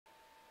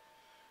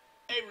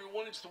Hey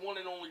everyone, it's the one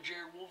and only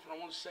Jarrod Wolfe, and I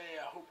want to say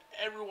I hope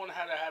everyone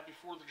had a happy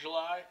 4th of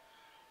July.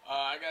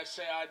 I gotta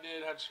say I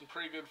did, had some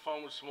pretty good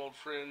fun with some old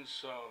friends,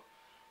 so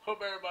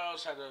hope everybody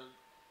else had an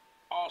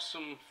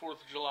awesome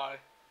 4th of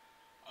July.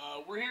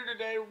 We're here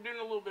today, we're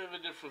doing a little bit of a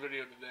different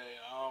video today.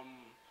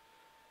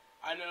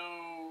 I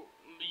know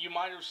you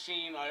might have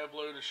seen I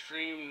uploaded a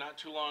stream not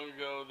too long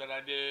ago that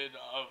I did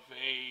of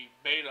a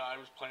beta I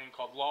was playing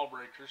called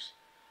LawBreakers.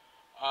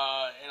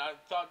 And I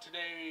thought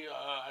today,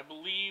 I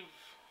believe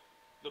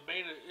the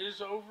beta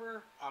is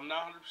over. I'm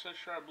not 100%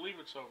 sure. I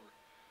believe it's over.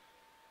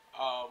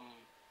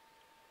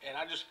 And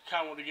I just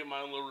kind of want to give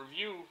my own little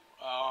review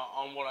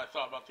on what I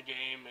thought about the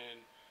game and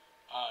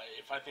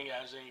if I think it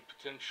has any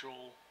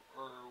potential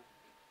or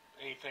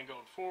anything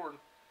going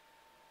forward.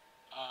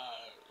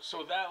 So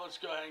with that, let's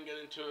go ahead and get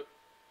into it.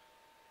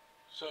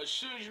 So as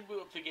soon as you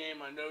boot up the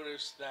game, I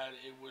noticed that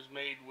it was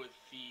made with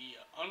the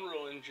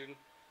Unreal Engine.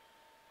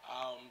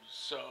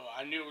 So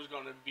I knew it was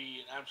going to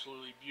be an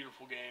absolutely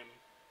beautiful game.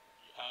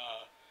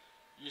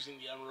 Using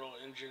the Unreal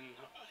Engine,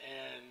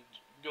 and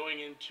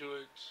going into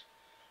it,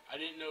 I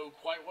didn't know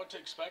quite what to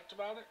expect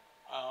about it,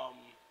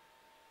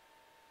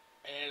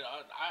 and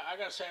I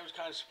gotta say I was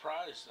kind of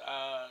surprised.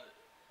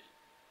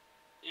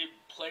 It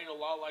played a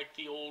lot like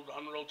the old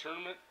Unreal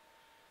Tournament,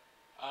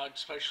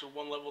 especially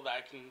one level that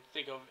I can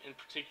think of in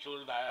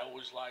particular that I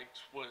always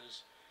liked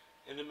was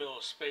in the middle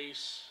of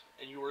space,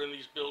 and you were in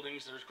these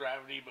buildings, there's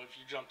gravity, but if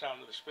you jumped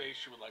out into the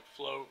space, you would like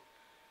float,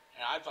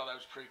 and I thought that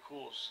was pretty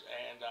cool,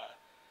 and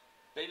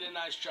they did a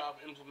nice job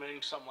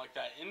implementing something like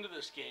that into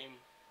this game.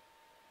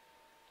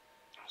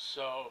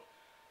 So,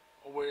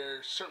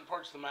 where certain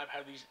parts of the map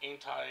have these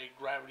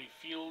anti-gravity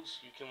fields,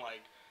 you can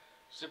like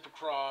zip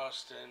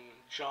across and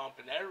jump,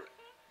 and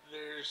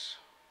there's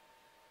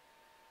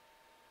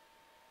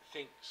I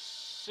think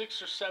 6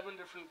 or 7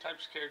 different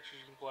types of characters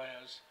you can play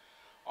as,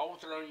 all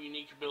with their own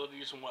unique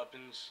abilities and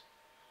weapons.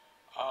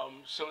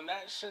 So in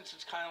that sense,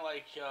 it's kind of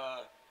like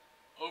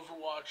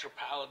Overwatch or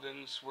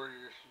Paladins,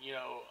 where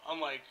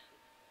unlike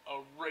a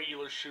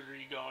regular shooter,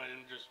 you go in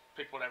and just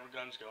pick whatever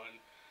gun's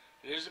going.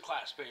 It is a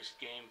class-based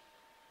game.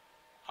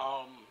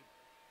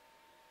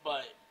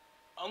 But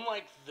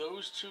unlike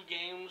those two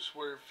games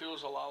where it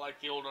feels a lot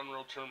like the old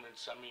Unreal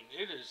Tournaments, I mean,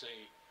 it is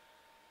a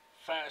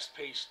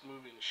fast-paced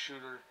moving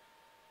shooter.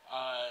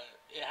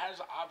 It has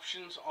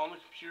options on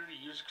the computer to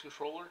use a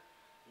controller.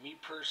 Me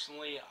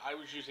personally, I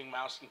was using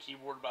mouse and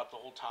keyboard about the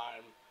whole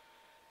time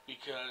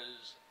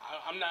because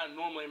I'm not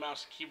normally a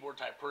mouse and keyboard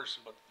type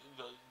person, but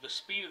the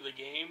speed of the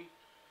game,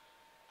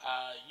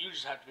 you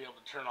just have to be able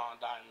to turn on a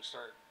dime and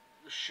start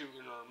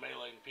shooting or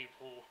meleeing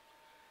people.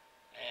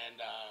 And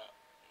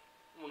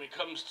when it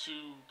comes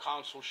to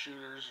console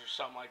shooters or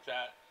something like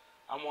that,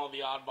 I'm one of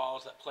the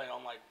oddballs that play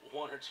on like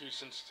 1 or 2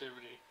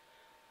 sensitivity,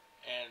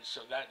 and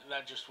so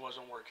that just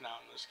wasn't working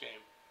out in this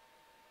game.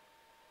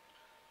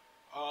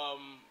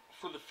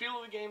 For the feel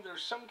of the game,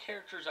 there's some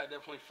characters I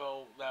definitely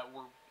felt that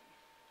were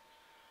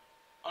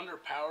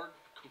underpowered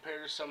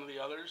compared to some of the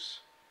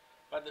others,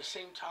 but at the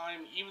same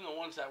time, even the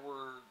ones that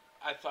were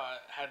I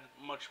thought had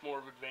much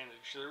more of an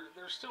advantage.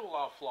 There's still a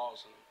lot of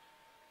flaws in them.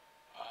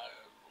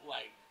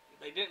 Like,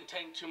 they didn't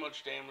tank too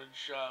much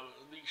damage.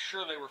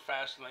 Sure, they were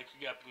fast and they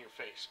could get up in your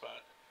face,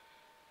 but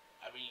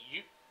I mean,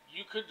 you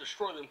could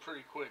destroy them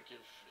pretty quick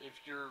if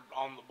you're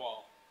on the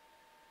ball.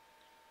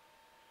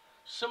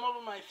 Some of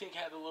them I think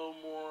had a little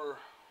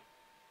more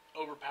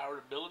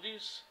overpowered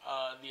abilities.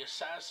 The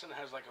assassin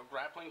has like a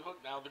grappling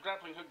hook. Now, the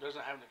grappling hook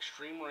doesn't have an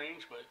extreme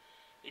range, but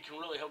it can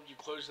really help you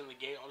close in the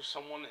gate on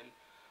someone. And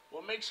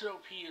what makes it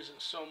OP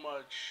isn't so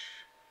much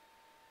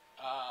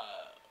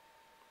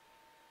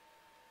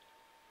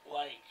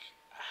like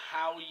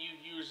how you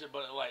use it,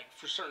 but like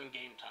for certain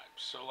game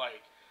types. So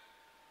like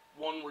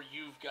one where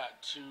you've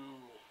got to,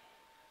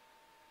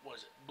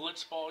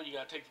 blitz ball, you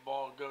got to take the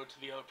ball and go to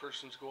the other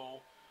person's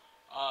goal.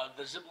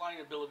 The zipline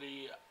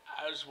ability,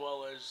 as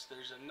well as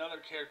there's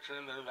another character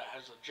in there that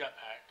has a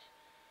jetpack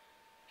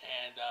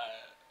and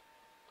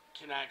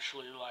can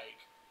actually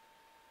like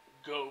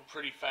go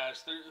pretty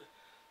fast.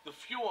 The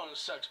fuel on it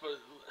sucks,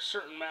 but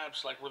certain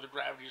maps, like where the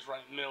gravity is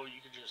right in the middle, you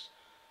could just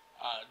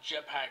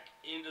jetpack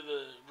into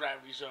the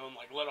gravity zone,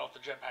 like let off the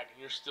jetpack, and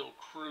you're still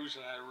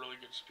cruising at a really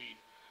good speed.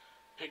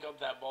 Pick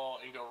up that ball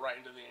and go right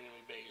into the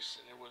enemy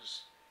base, and it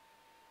was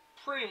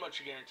pretty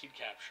much a guaranteed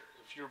capture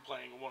if you were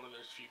playing one of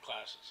those few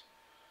classes.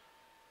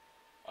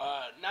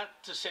 Not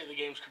to say the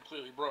game's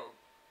completely broke,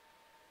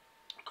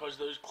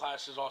 because those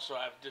classes also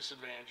have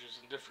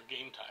disadvantages in different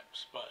game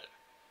types, but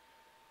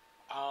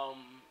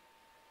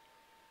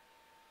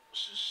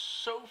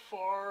so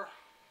far,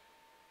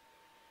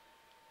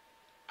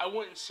 I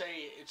wouldn't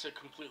say it's a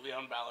completely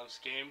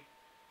unbalanced game.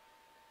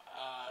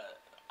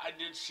 I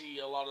did see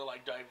a lot of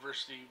like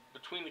diversity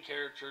between the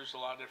characters, a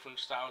lot of different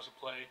styles of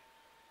play,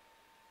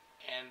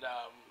 and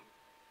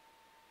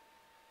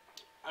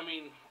I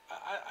mean,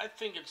 I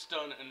think it's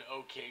done an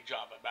okay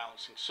job at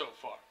balancing so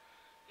far.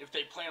 If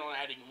they plan on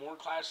adding more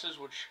classes,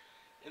 which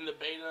in the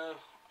beta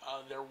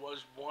there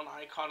was one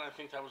icon I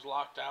think that was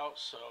locked out,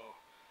 so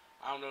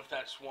I don't know if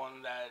that's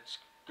one that's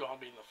going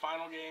to be in the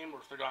final game, or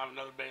if they're going to have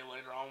another beta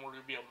later on where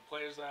we'll be able to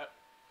play as that.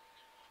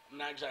 I'm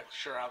not exactly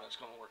sure how that's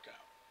going to work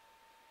out.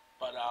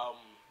 But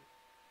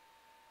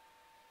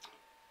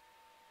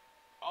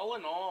all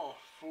in all,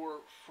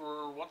 for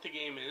what the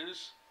game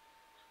is,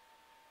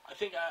 I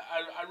think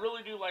I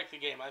really do like the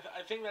game. I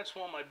think that's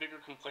one of my bigger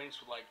complaints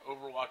with like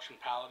Overwatch and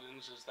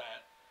Paladins is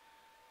that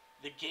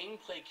the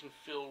gameplay can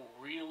feel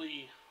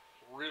really,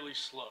 really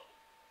slow.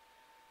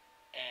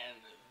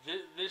 And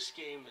this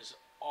game is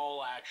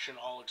all action,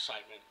 all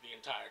excitement the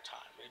entire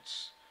time.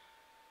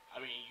 I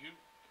mean,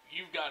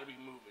 you've got to be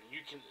moving.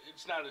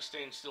 It's not a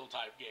standstill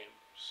type game.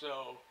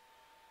 So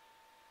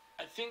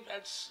I think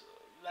that's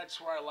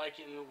where I like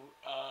it in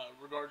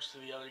regards to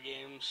the other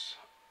games.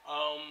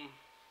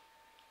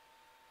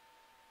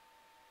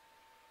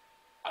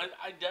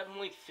 I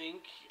definitely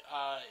think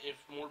if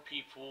more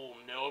people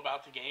know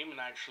about the game and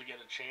actually get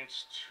a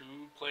chance to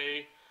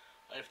play,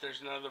 if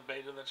there's another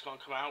beta that's going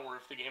to come out, or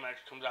if the game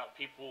actually comes out,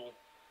 people,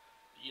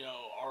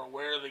 are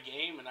aware of the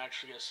game and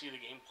actually get to see the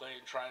gameplay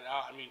and try it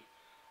out. I mean,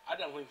 I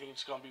definitely think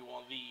it's going to be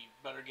one of the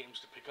better games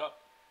to pick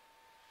up.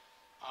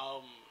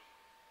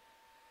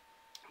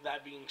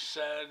 That being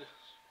said,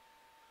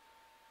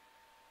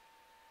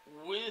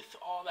 with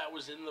all that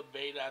was in the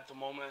beta at the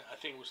moment, I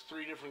think it was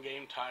 3 different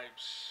game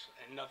types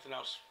and nothing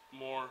else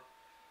more.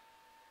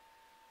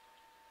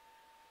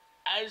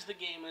 As the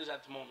game is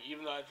at the moment,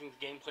 even though I think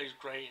the gameplay is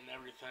great and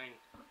everything,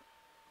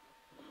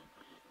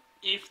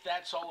 if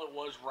that's all it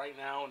was right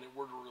now and it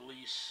were to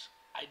release,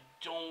 I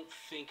don't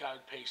think I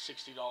would pay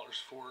 $60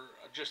 for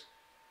just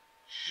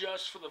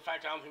for the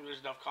fact I don't think there's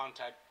enough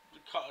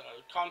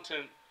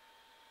content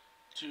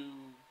to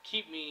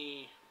keep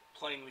me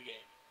playing the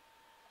game.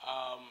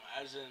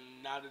 As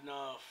in not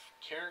enough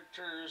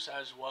characters,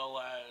 as well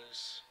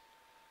as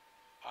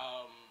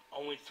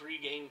only 3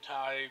 game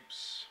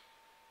types.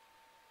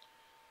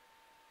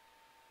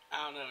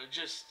 I don't know,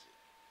 just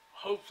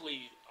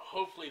hopefully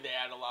they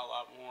add a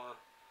lot more.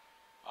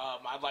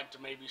 I'd like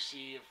to maybe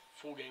see if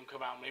full game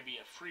come out, maybe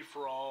a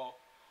free-for-all,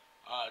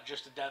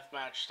 just a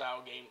deathmatch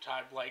style game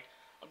type. Like,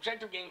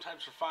 objective game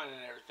types are fine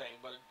and everything,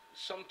 but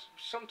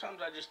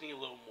sometimes I just need a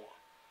little more.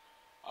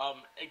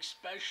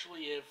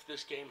 Especially if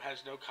this game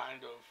has no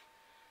kind of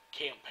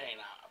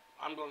campaign.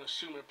 I'm going to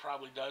assume it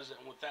probably doesn't.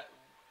 And with that,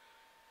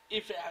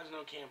 if it has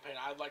no campaign,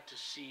 I'd like to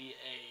see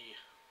a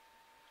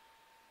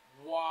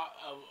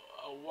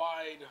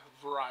wide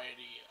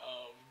variety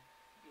of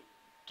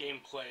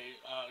gameplay,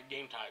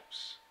 game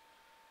types.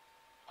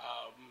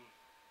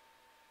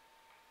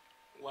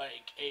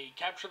 Like a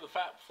capture the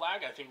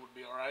flag, I think would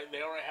be alright.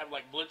 They already have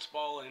like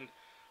Blitzball and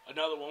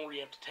another one where you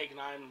have to take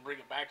an item and bring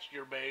it back to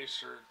your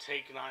base, or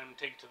take an item and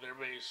take it to their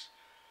base.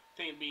 I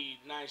think it'd be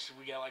nice if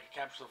we got like a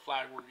capture the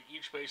flag where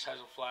each base has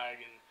a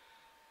flag and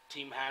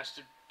team has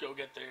to go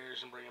get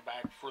theirs and bring it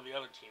back for the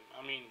other team.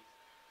 I mean,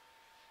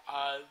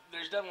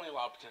 there's definitely a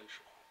lot of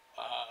potential.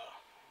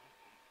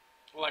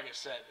 Like I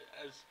said,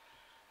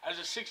 as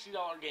a $60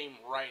 game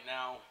right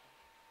now,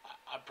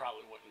 I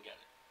probably wouldn't get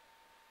it.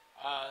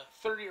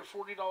 $30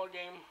 or $40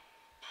 game,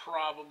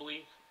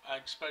 probably,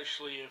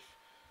 especially if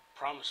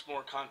promise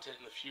more content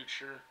in the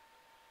future.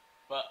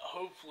 But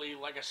hopefully,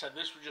 like I said,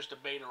 this was just a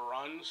beta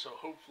run, so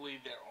hopefully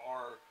there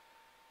are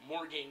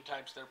more game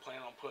types they're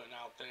planning on putting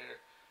out there.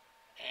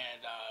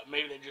 And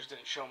maybe they just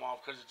didn't show them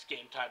off because it's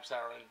game types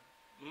that are in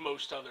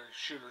most other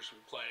shooters we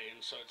play,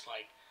 and so it's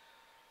like,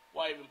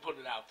 why even put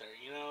it out there,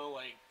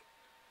 Like,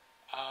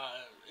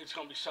 it's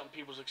going to be something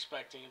people's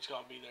expecting, it's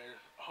going to be there.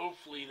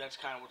 Hopefully that's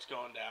kind of what's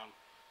going down.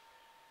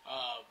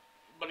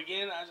 But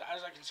again,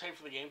 as I can say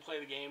for the gameplay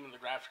of the game and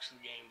the graphics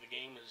of the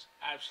game is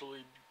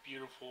absolutely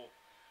beautiful.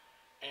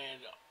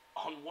 And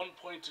on one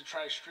point, to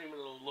try to stream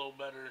it a little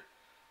better,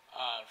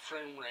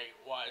 frame rate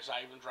wise,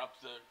 I even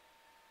dropped the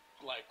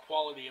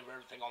quality of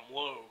everything on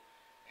low,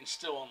 and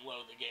still on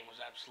low, the game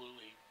was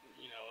absolutely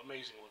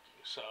amazing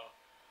looking. So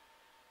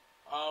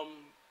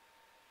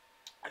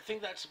I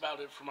think that's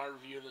about it for my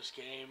review of this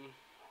game.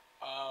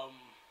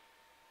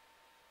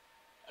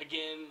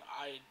 Again,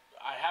 I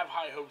have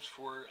high hopes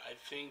for it. I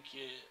think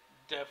it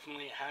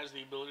definitely has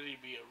the ability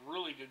to be a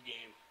really good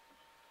game.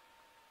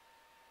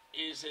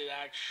 Is it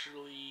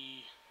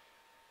actually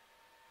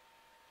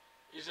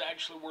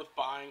worth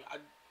buying?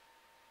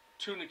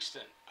 To an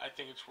extent, I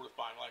think it's worth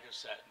buying. Like I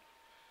said,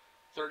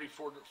 $30,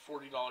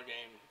 $40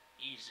 game,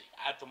 easy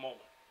at the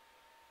moment.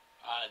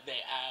 They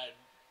add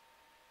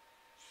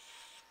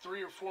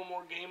 3 or 4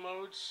 more game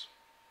modes.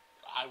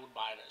 I would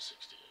buy it at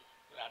 $60.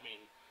 I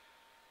mean,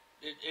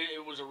 it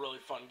was a really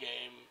fun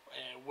game,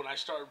 and when I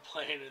started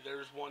playing it,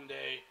 there was one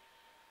day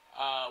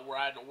where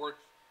I had to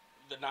work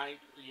the night,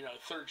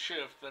 third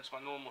shift. That's my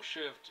normal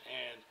shift,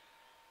 and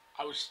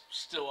I was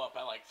still up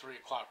at like 3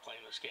 o'clock playing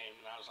this game,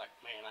 and I was like,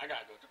 man, I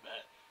gotta go to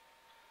bed.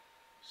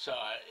 So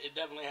it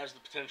definitely has the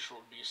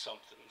potential to be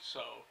something.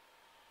 So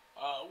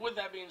with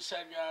that being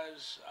said,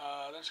 guys,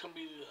 that's gonna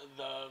be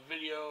the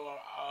video.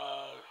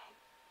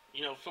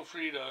 Feel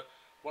free to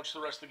watch the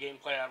rest of the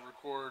gameplay I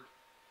record,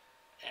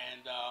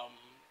 and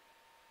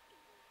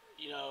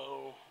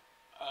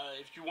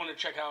If you want to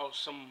check out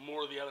some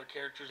more of the other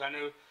characters, I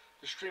know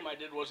the stream I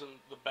did wasn't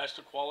the best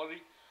of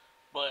quality,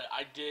 but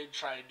I did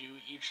try to do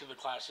each of the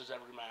classes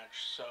every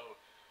match, so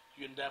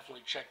you can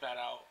definitely check that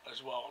out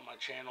as well on my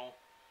channel.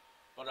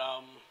 But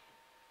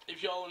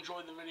if y'all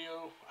enjoyed the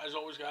video, as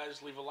always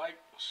guys, leave a like,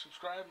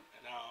 subscribe,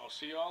 and I'll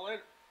see y'all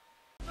later.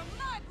 From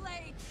my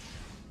blade!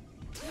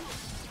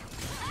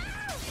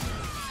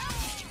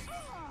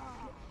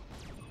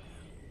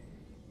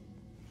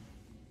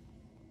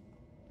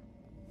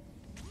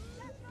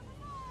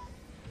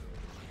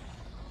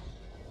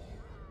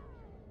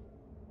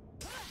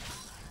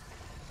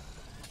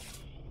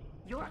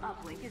 Your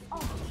uplink is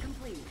almost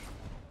complete.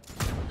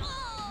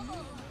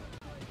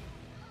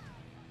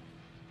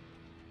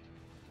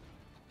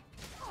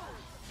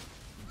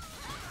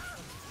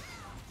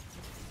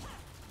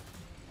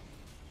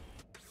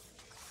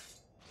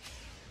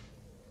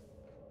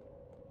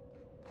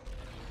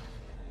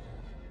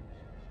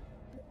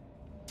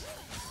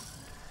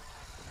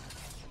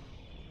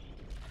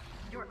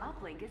 Your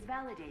uplink is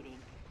validating.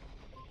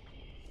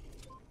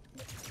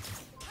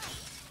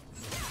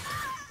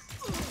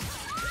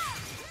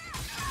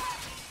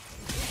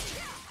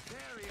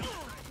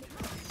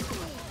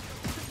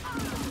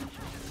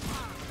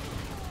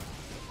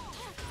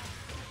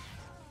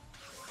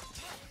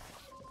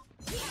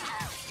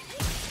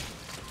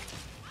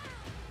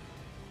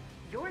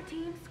 Your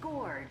team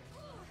scored.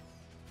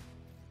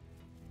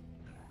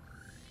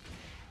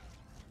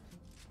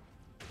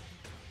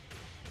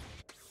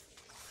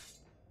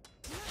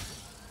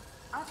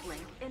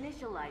 Uplink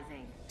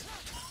initializing.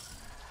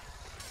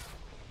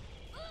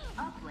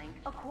 Uplink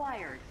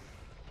acquired.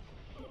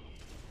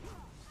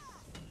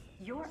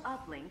 Your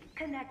uplink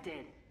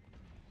connected.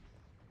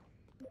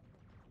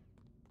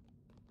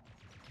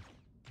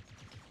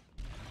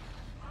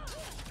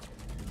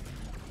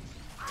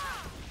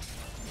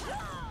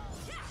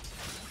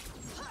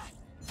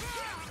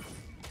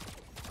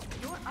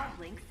 Your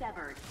uplink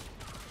severed.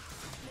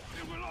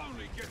 It will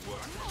only get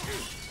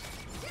worse.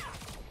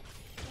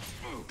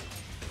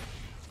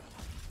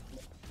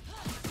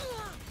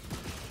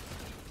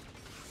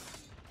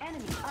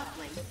 Enemy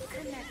uplink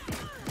connected.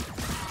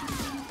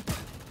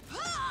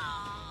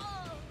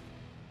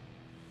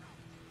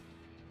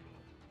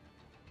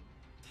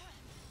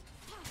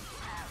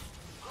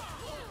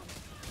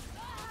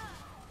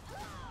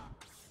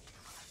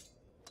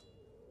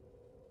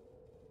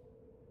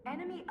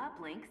 Enemy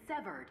uplink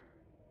severed.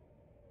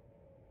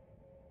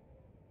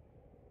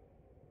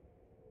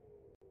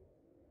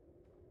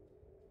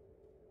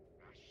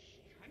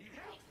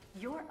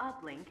 Your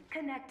uplink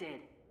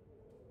connected.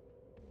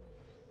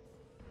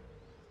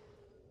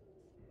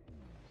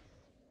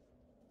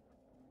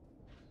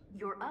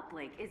 Your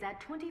uplink is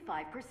at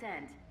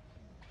 25%.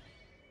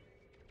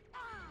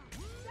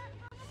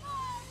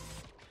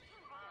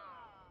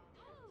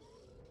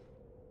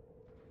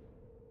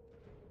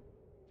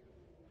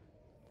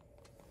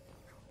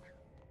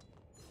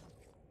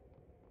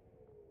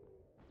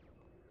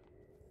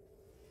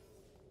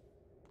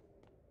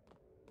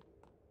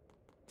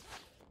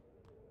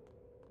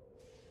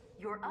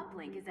 Your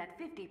uplink is at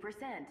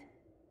 50%.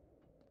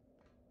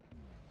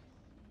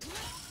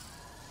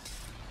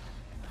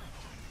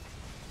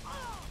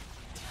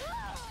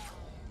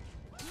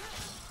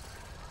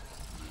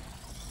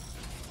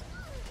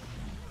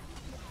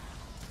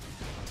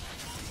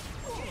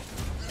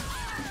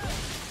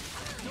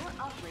 Your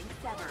uplink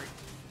severed.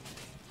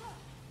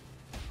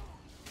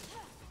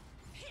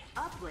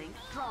 Uplink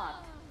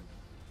dropped.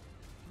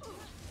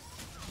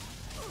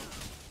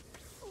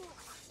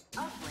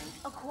 Uplink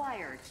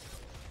acquired.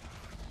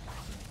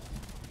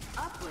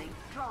 Uplink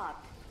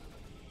dropped.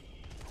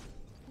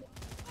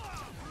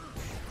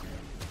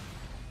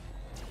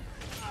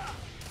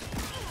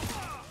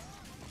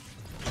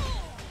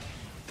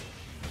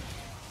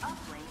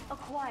 Uplink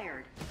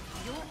acquired.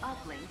 Your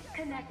uplink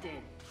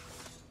connected.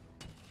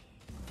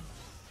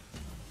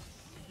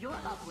 Your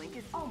uplink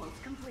is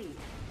almost complete.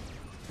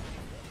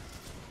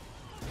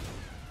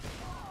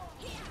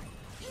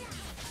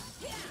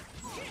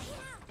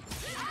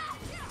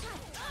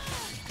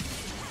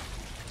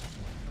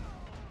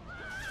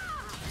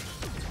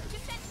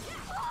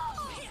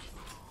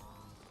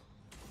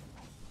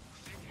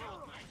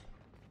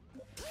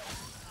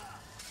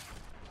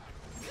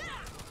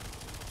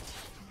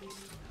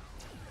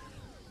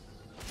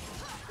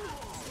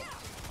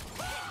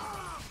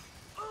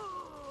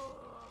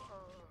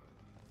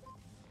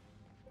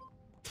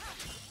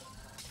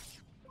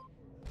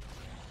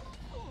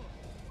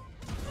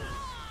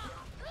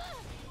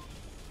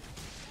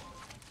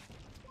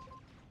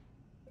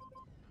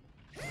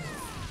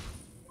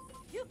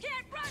 You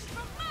can't run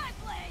from my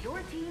blade!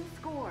 Your team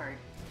scored.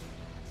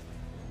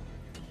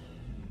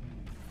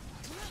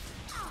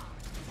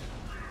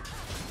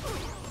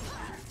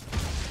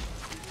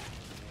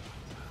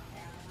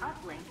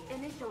 Uplink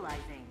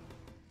initializing.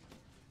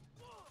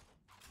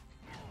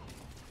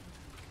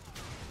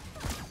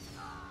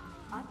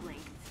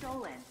 Uplink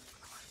stolen.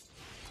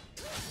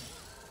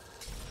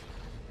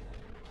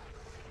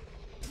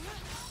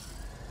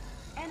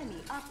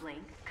 Enemy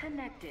uplink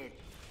connected.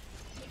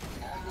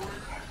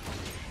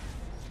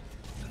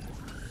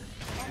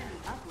 Enemy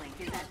uplink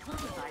is at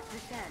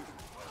 25%.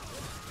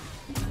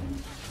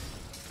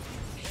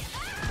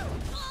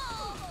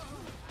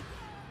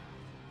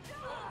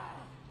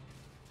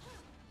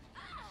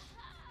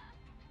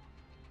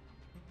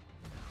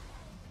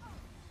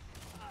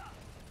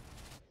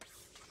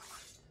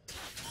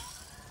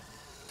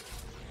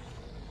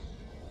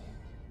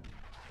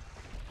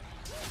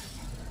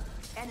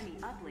 Enemy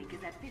uplink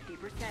is at 50%.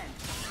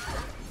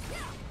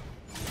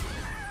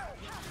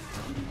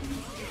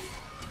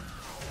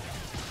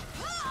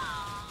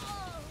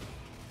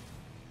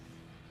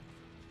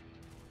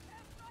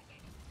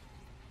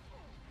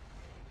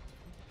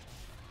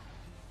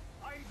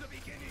 I'm the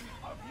beginning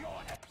of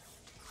your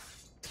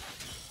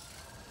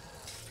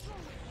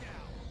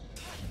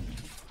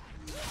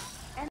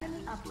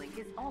Enemy uplink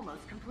is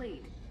almost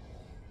complete.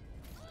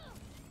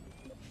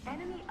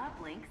 Enemy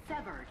uplink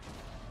severed.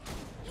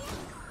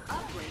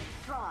 Uplink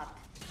dropped.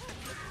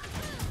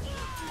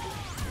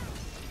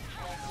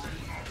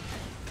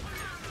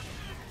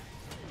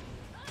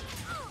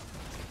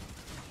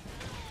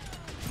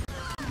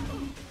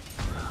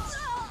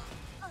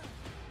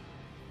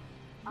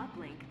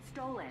 Uplink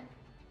stolen.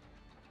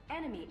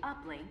 Enemy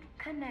uplink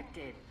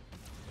connected.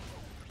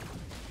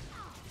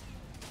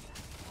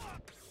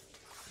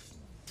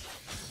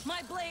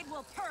 My blade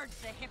will purge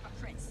the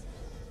hypocrites.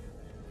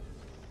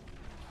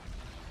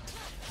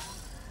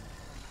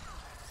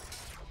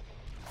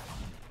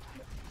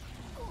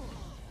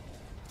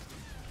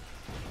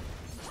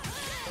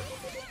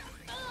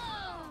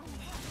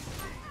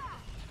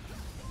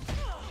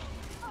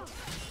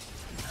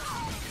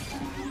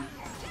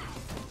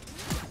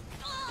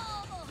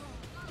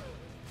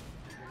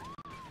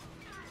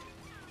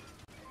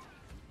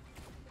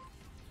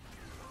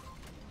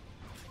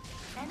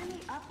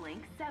 Enemy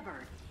uplink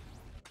severed.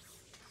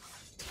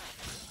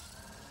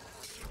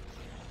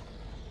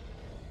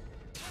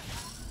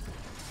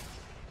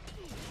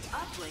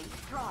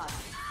 Uplink dropped.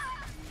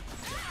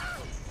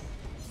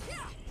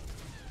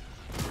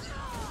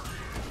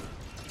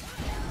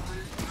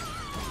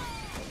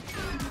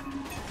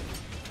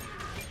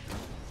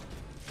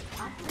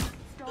 Uplink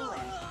stolen.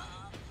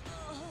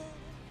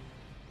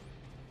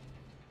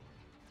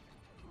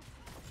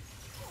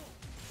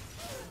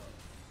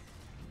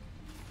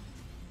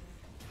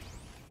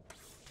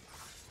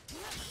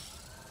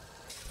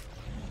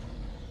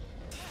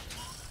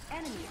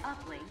 Enemy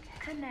uplink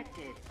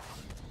connected.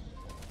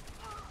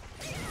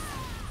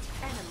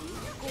 Enemy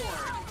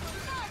scored.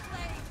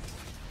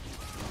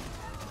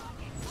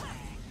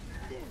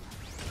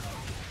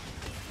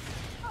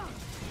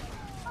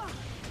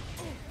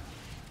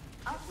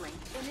 Uplink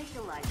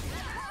initializing.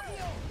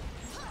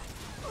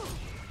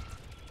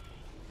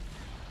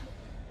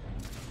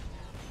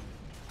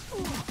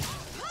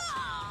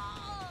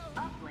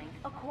 Uplink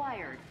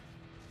acquired.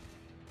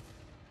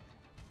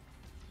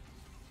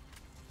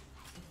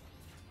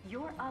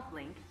 Your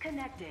uplink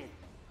connected.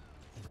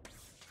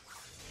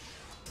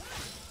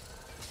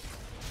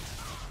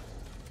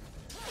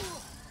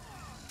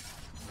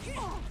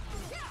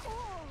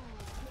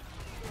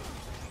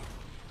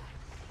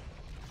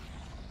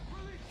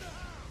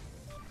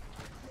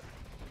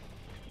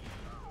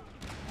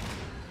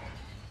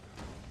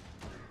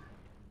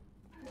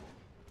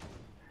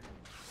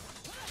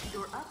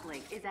 Your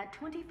uplink is at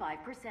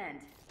 25%.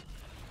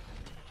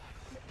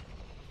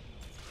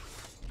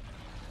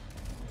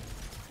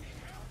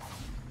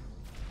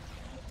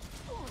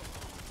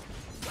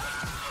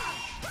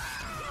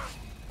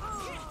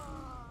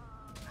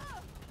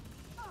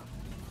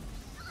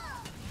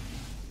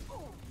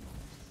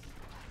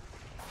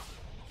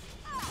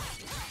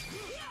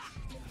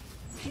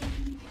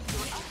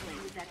 Your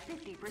uplink is at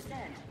 50%.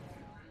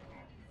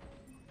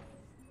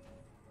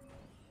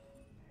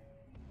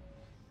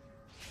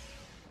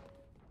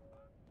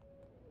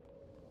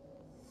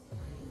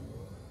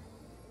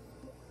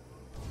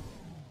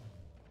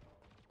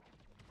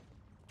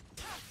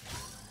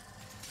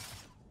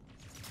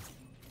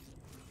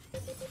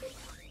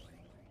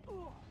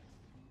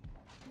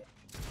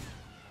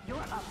 Your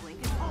uplink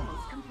is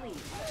almost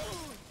complete.